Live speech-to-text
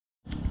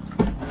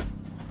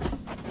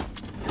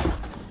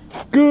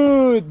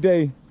Good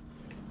day.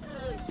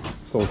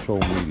 Social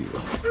media.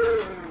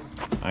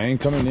 I ain't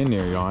coming in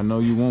there, y'all. I know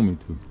you want me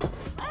to.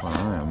 But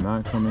I am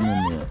not coming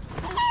in there.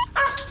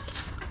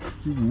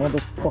 You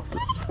motherfuckers.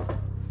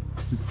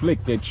 You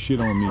flick that shit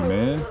on me,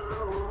 man.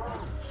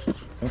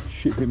 That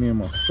shit hit me in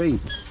my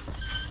face.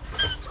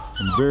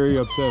 I'm very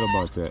upset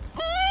about that.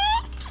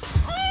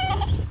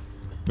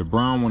 The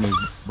brown one is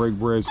Break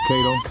Bread's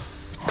Caito.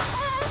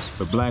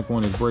 The black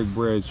one is Break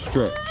Bread's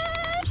Stretch.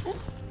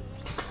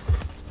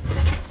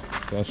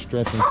 That's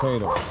Stretch and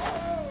Caito.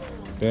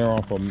 They're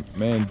off of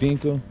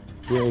Mandinka,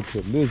 bred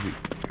to Lizzie.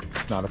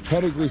 Now the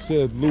pedigree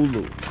says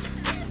Lulu,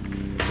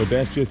 but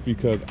that's just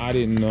because I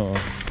really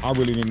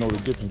didn't know the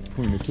difference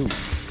between the two.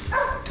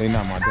 They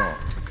not my dog.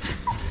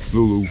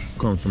 Lulu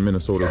comes from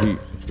Minnesota Heat,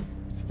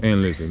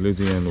 and Lizzie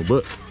and Lulu.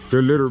 But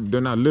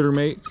they're not litter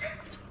mates,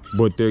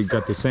 but they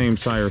got the same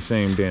sire,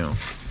 same down.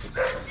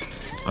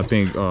 I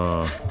think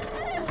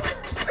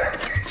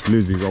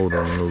Lizzie's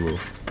older than Lulu.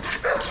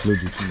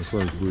 Lizzie's from the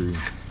first breed.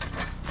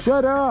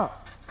 Shut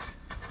up!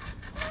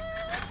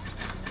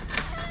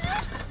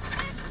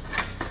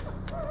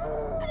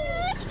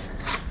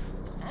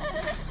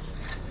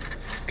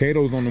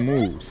 Caito's on the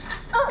move.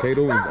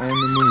 Caito is on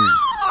the move.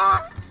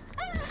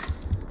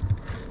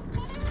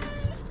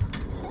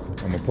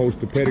 I'm gonna post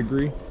the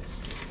pedigree.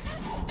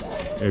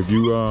 If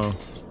you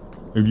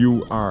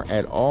are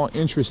at all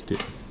interested,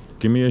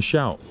 give me a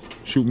shout.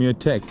 Shoot me a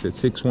text at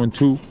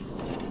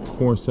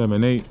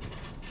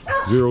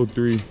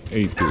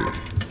 612-478-0383.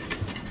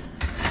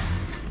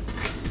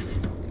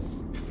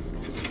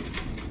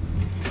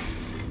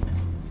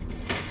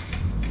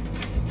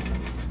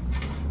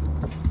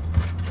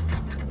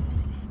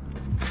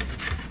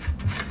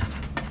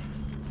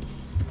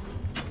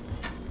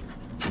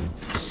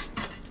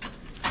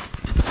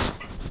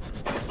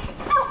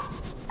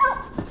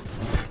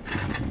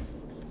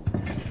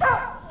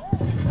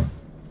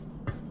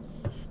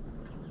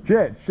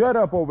 Jet, shut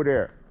up over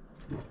there.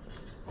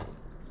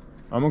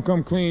 I'm gonna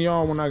come clean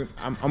y'all when I'm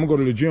gonna go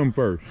to the gym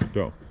first,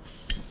 though.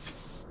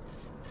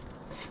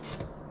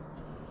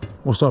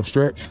 What's up,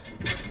 Stretch?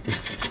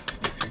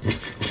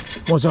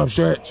 What's up,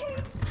 Stretch?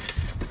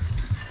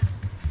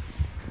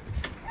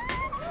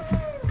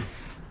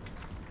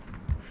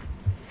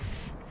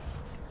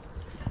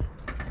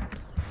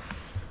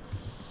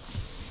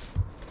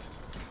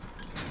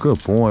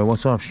 Good boy.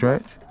 What's up,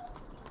 Stretch?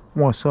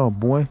 What's up,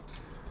 boy?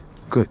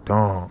 Good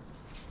dog.